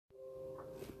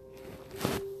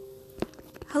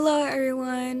Hello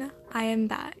everyone, I am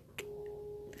back.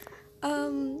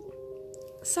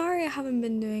 Sorry I haven't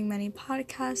been doing many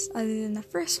podcasts other than the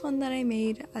first one that I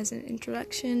made as an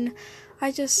introduction.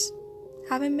 I just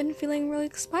haven't been feeling really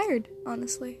inspired,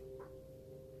 honestly.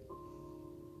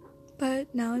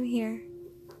 But now I'm here.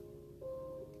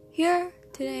 Here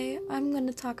today I'm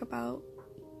gonna talk about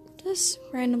just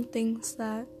random things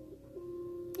that,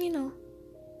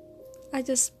 I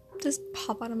just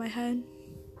pop out of my head.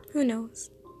 Who knows?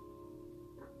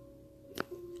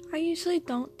 I usually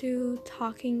don't do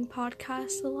talking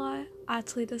podcasts a lot.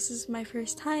 Actually, this is my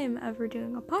first time ever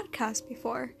doing a podcast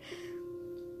before.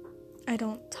 I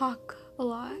don't talk a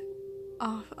lot.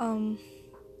 I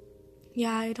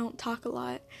don't talk a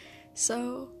lot.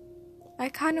 So, I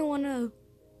kind of want to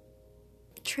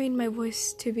train my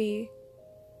voice to be,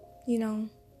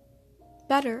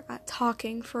 better at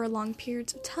talking for long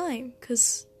periods of time.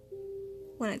 Because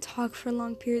when I talk for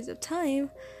long periods of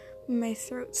time, my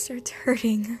throat starts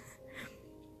hurting.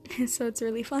 So it's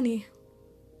really funny.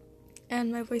 And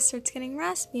my voice starts getting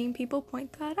raspy and people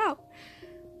point that out.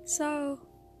 So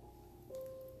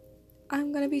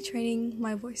I'm gonna be training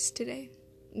my voice today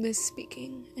with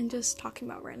speaking and just talking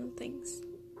about random things.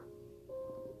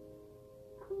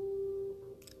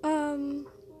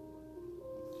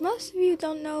 Most of you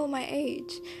don't know my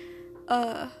age.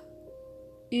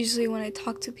 Usually when I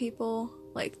talk to people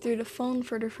like through the phone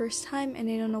for the first time and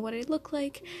they don't know what I look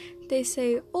like, they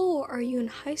say, "Oh, are you in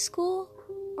high school?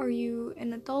 Are you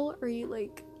an adult? Are you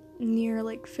like near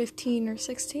like 15 or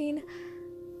 16?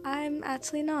 I'm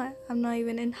actually not. I'm not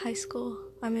even in high school.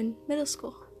 I'm in middle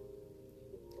school.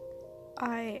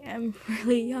 I am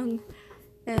really young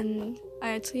and I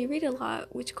actually read a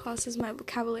lot, which causes my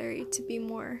vocabulary to be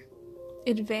more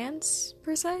advanced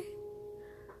per se.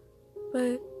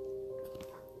 But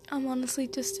I'm honestly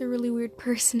just a really weird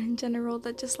person in general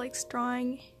that just likes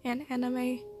drawing and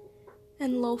anime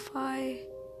and lo-fi,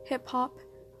 hip-hop,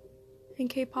 and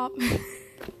K-pop.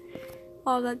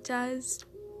 All that jazz.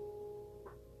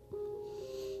 I'm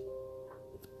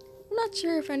not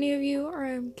sure if any of you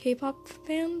are K-pop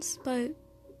fans, but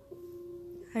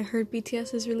I heard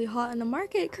BTS is really hot in the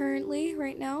market currently,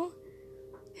 right now.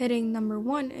 Hitting number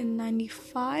 1 in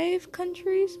 95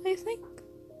 countries, I think.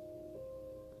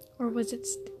 Or was it...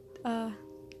 I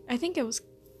think it was...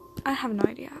 I have no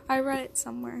idea. I read it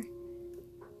somewhere.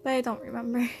 But I don't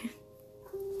remember.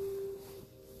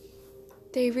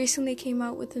 They recently came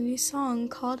out with a new song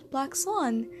called Black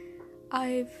Swan.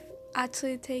 I've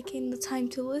actually taken the time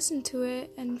to listen to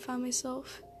it and found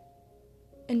myself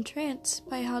entranced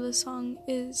by how the song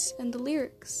is and the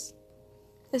lyrics.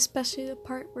 Especially the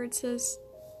part where it says,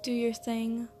 "Do your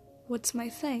thing, what's my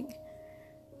thing?"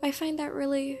 I find that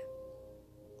really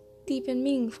deep and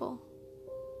meaningful.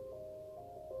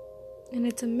 And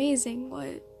it's amazing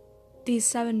what these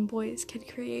 7 boys could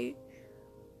create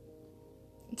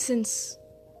since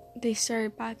they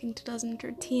started back in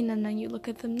 2013, and then you look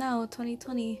at them now,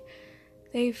 2020,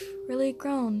 they've really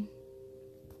grown.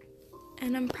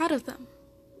 And I'm proud of them.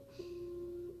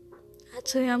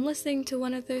 Actually, I'm listening to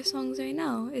one of their songs right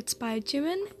now. It's by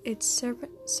Jimin. It's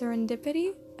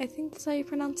Serendipity. I think that's how you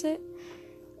pronounce it.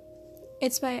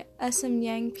 It's by SM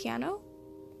Yang Piano.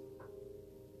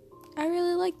 I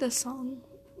really like this song.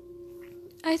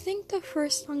 I think the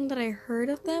first song that I heard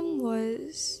of them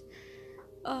was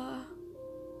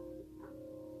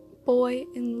Boy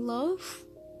in Love.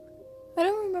 I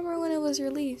don't remember when it was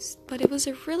released, but it was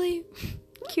a really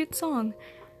cute song.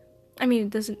 I mean,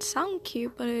 it doesn't sound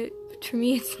cute, but to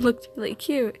me it looked really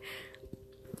cute.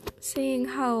 Seeing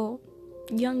how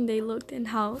young they looked and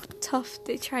how tough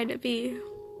they tried to be.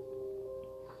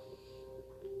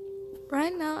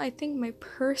 Right now, I think my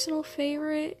personal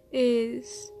favorite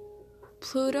is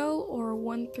Pluto or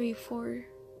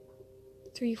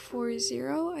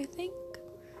 134,340, I think.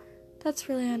 That's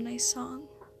really a nice song.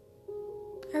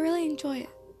 I really enjoy it.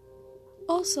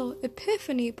 Also,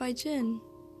 Epiphany by Jin.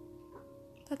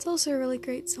 That's also a really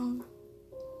great song.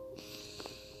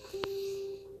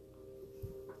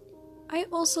 I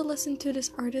also listen to this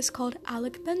artist called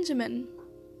Alec Benjamin.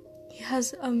 He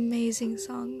has amazing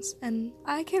songs, and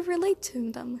I can relate to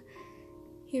them.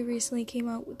 He recently came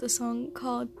out with a song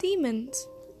called Demons.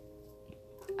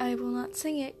 I will not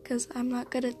sing it because I'm not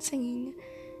good at singing.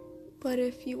 But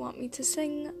if you want me to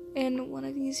sing in one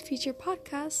of these future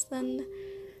podcasts, then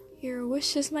your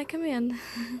wish is my command.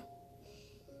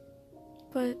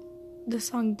 But the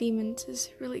song Demons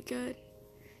is really good.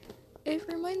 It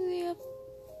reminds me of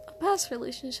a past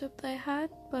relationship that I had,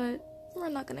 but we're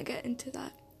not gonna get into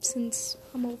that since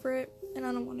I'm over it and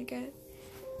I don't want to get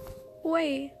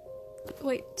way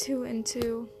too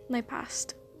into my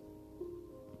past.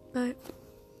 But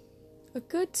a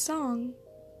good song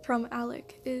from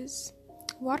Alec is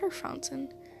Water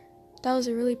Fountain. That was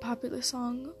a really popular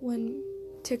song when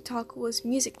TikTok was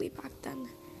Musical.ly back then.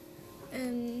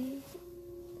 And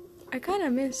I kind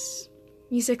of miss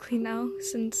Musical.ly now,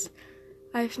 since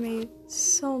I've made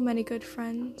so many good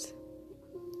friends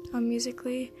on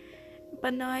Musical.ly.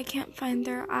 But now I can't find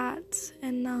their ads,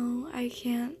 and now I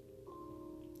can't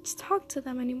talk to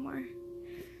them anymore.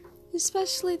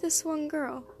 Especially this one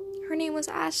girl. Her name was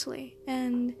Ashley,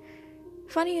 and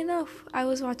funny enough, I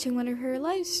was watching one of her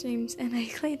live streams and I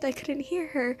claimed I couldn't hear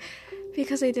her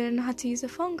because I didn't know how to use the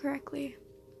phone correctly.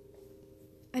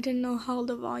 I didn't know how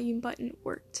the volume button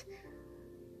worked.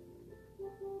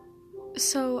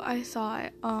 So I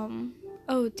thought,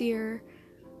 oh dear,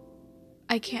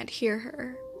 I can't hear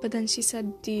her. But then she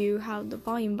said, do you have the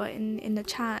volume button in the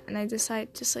chat? And I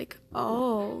decided just like,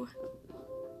 oh,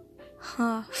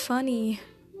 funny.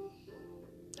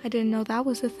 I didn't know that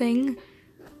was a thing.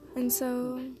 And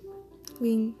so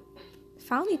we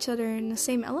found each other in the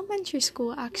same elementary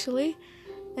school, actually.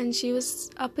 And she was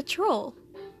a patrol.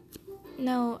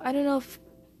 Now, I don't know if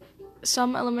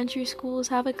some elementary schools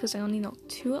have it, because I only know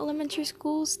 2 elementary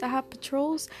schools that have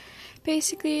patrols.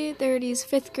 Basically, there are these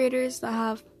 5th graders that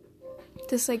have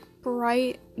this like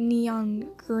bright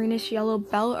neon greenish yellow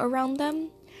belt around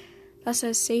them that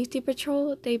says safety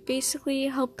patrol. They basically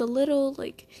help the little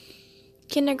like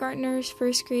kindergartners,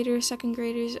 1st graders, 2nd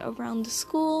graders around the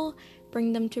school,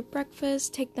 bring them to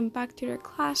breakfast, take them back to their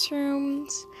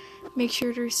classrooms, make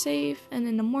sure they're safe, and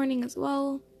in the morning as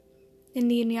well. In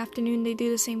the afternoon, they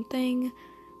do the same thing,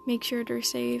 make sure they're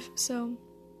safe. So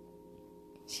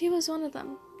she was one of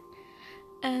them.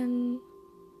 And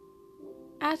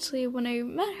actually, when I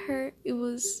met her, it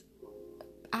was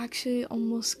actually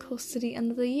almost close to the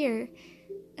end of the year,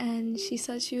 and she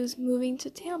said she was moving to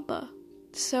Tampa.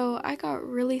 So I got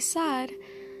really sad,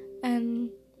 and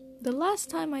the last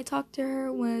time I talked to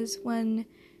her was when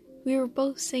we were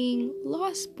both singing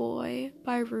Lost Boy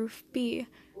by Ruth B.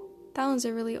 That one's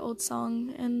a really old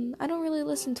song, and I don't really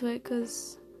listen to it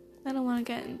because I don't want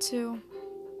to get into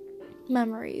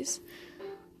memories.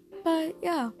 But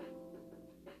yeah,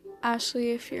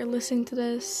 Ashley, if you're listening to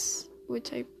this,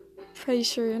 which I'm pretty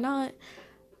sure you're not,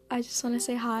 I just want to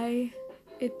say hi.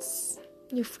 It's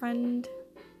your friend.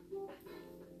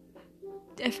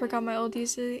 I forgot my old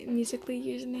Musical.ly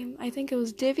username. I think it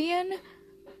was Divian.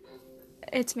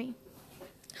 It's me.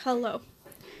 Hello.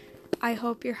 I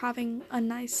hope you're having a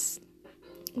nice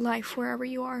life wherever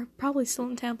you are. Probably still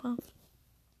in Tampa.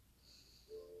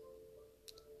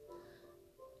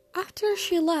 After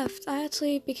she left, I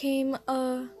actually became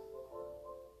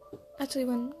Actually,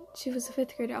 when she was a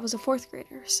 5th grader, I was a 4th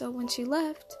grader. So when she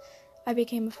left, I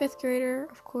became a 5th grader.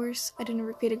 Of course, I didn't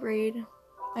repeat a grade.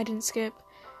 I didn't skip.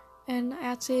 And I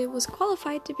actually was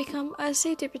qualified to become a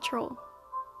safety patrol.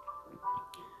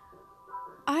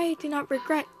 I do not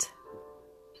regret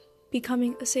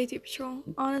becoming a safety patrol.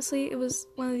 Honestly, it was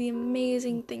one of the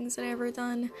amazing things that I ever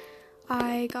done.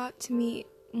 I got to meet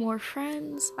more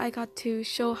friends. I got to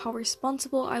show how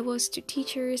responsible I was to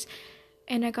teachers,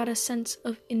 and I got a sense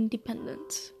of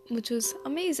independence, which was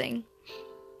amazing.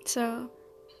 So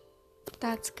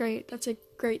that's great. That's a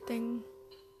great thing.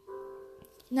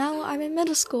 Now I'm in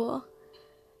middle school,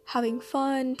 having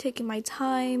fun, taking my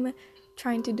time,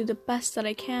 trying to do the best that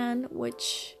I can,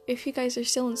 which, if you guys are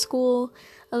still in school,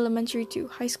 elementary to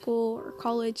high school or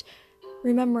college,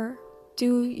 remember,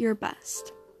 do your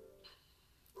best.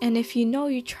 And if you know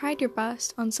you tried your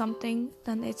best on something,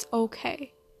 then it's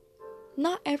okay.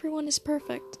 Not everyone is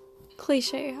perfect.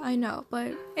 Cliche, I know,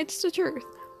 but it's the truth.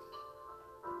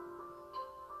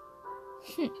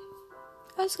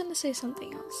 I was gonna say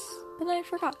something else, but then I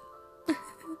forgot.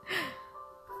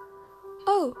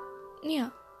 Oh, yeah.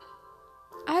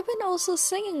 I've been also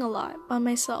singing a lot by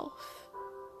myself.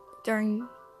 During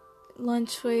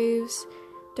lunch waves,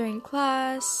 during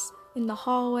class, in the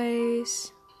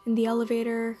hallways, in the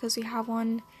elevator, because we have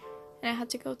one, and I had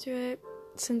to go to it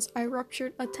since I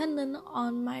ruptured a tendon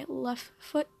on my left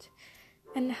foot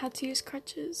and had to use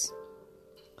crutches.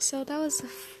 So that was a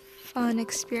fun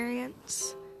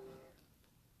experience.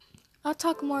 I'll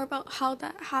talk more about how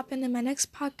that happened in my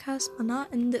next podcast, but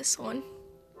not in this one.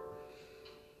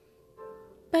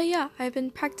 But yeah, I've been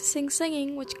practicing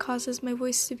singing, which causes my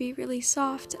voice to be really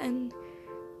soft and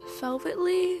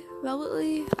velvety,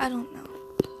 I don't know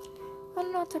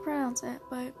how to pronounce it,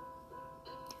 but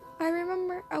I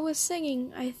remember I was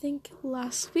singing, I think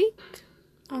last week,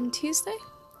 on Tuesday.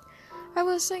 I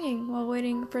was singing while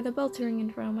waiting for the bell to ring in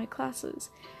front of my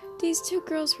classes. These 2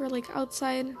 girls were like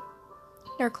outside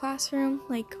their classroom,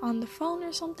 like on the phone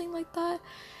or something like that,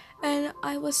 And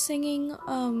I was singing,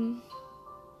 I'm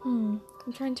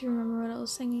trying to remember what I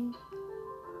was singing.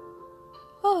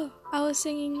 Oh, I was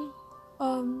singing,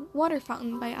 Water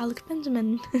Fountain by Alec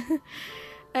Benjamin.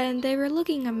 And they were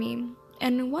looking at me,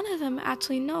 and one of them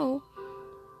actually knew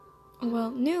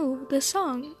the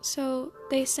song, so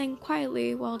they sang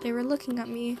quietly while they were looking at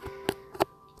me.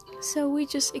 So we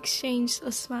just exchanged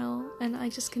a smile, and I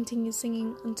just continued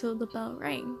singing until the bell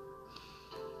rang.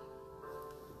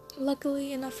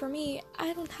 Luckily enough for me,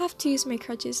 I don't have to use my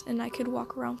crutches and I could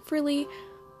walk around freely,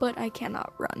 but I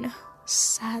cannot run,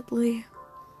 sadly.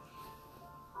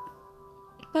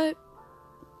 But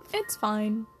it's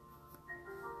fine.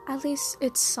 At least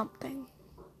it's something.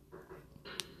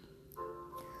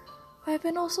 I've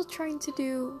been also trying to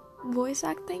do voice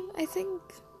acting, I think.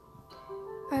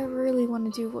 I really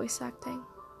want to do voice acting.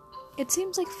 It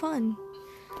seems like fun.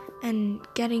 And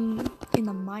getting in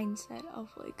the mindset of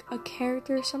like a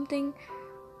character or something,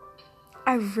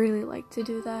 I really like to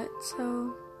do that.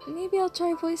 So maybe I'll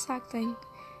try voice acting.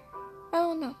 I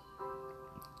don't know.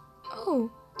 Oh,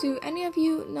 do any of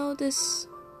you know this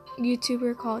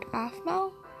YouTuber called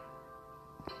Afmal?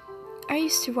 I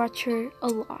used to watch her a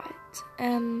lot,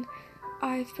 and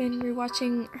I've been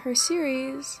rewatching her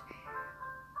series,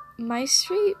 My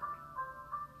Street.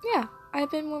 Yeah,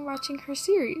 I've been watching her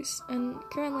series, and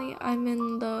currently I'm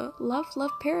in the Love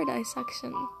Paradise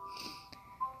section.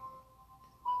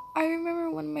 I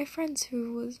remember one of my friends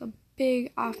who was a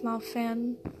big Afmal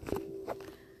fan,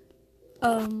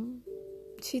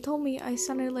 she told me I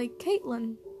sounded like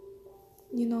Caitlyn.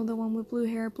 You know, the one with blue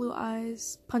hair, blue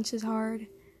eyes, punches hard.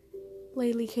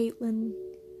 Lately Caitlyn.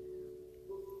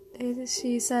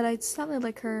 She said I sounded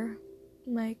like her,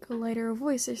 like a lighter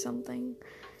voice or something.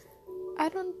 I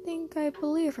don't think I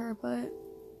believe her, but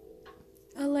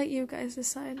I'll let you guys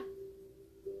decide.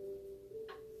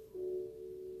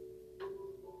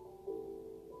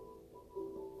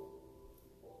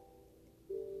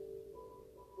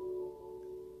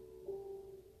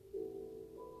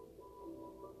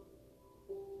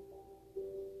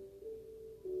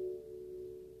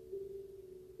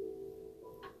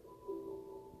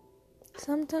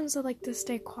 Sometimes I like to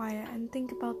stay quiet and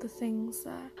think about the things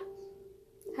that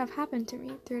have happened to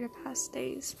me through the past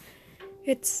days.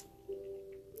 It's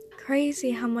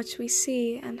crazy how much we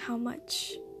see and how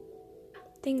much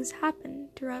things happen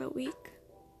throughout a week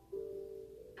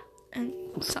and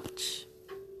such.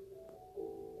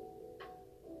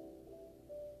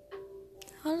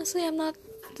 Honestly, I'm not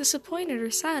disappointed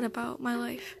or sad about my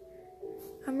life.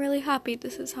 I'm really happy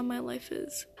this is how my life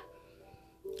is.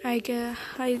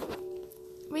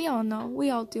 We all know, we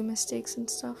all do mistakes and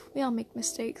stuff. We all make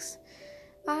mistakes.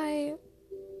 I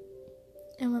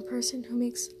am a person who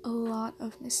makes a lot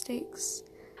of mistakes,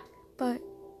 but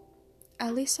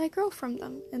at least I grow from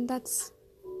them, and that's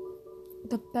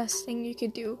the best thing you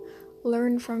could do.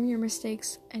 Learn from your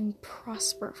mistakes and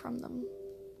prosper from them.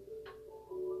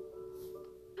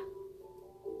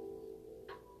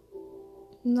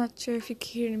 I'm not sure if you can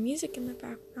hear the music in the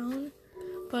background,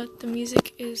 but the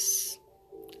music is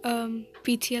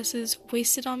BTS's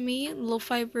Wasted on Me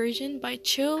lo-fi version by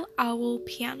Chill Owl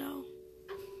Piano.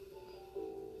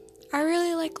 I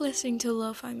really like listening to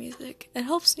lo-fi music. It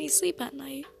helps me sleep at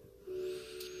night.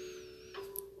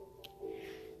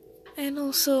 And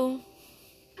also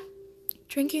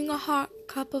drinking a hot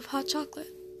cup of hot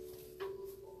chocolate.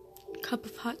 Cup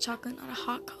of hot chocolate, not a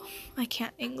hot cup. I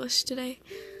can't English today.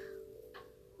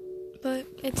 But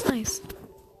it's nice.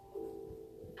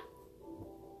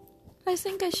 I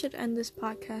think I should end this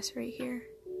podcast right here.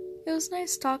 It was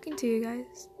nice talking to you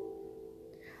guys.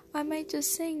 I might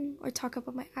just sing or talk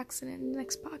about my accident in the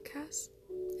next podcast.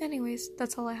 Anyways,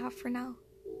 that's all I have for now.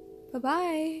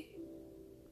 Bye-bye!